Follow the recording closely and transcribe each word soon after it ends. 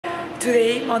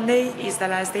Today, Monday, is the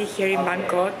last day here in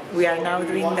Bangkok. We are now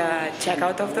doing the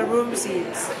checkout of the rooms.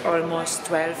 It's almost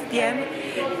 12 p.m.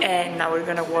 and now we're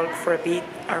gonna walk for a bit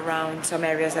around some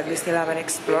areas that we still haven't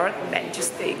explored, then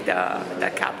just take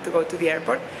the cab to go to the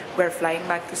airport. We're flying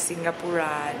back to Singapore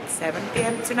at 7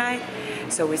 p.m. tonight,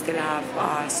 so we still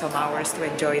have some hours to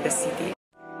enjoy the city.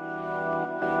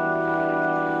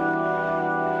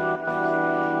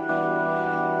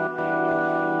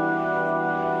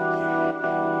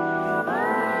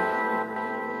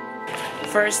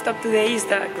 First stop today is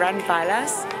the Grand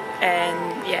Palace, and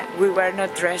yeah, we were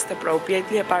not dressed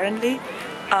appropriately apparently.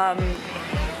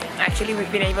 Actually,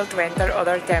 we've been able to enter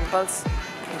other temples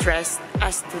dressed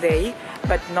as today,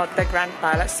 but not the Grand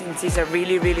Palace since it's a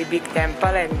really big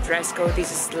temple and dress code is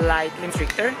slightly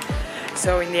stricter.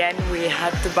 So in the end we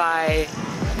had to buy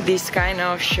this kind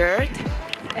of shirt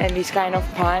and this kind of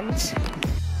pants.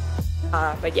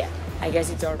 But yeah, I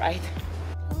guess it's alright.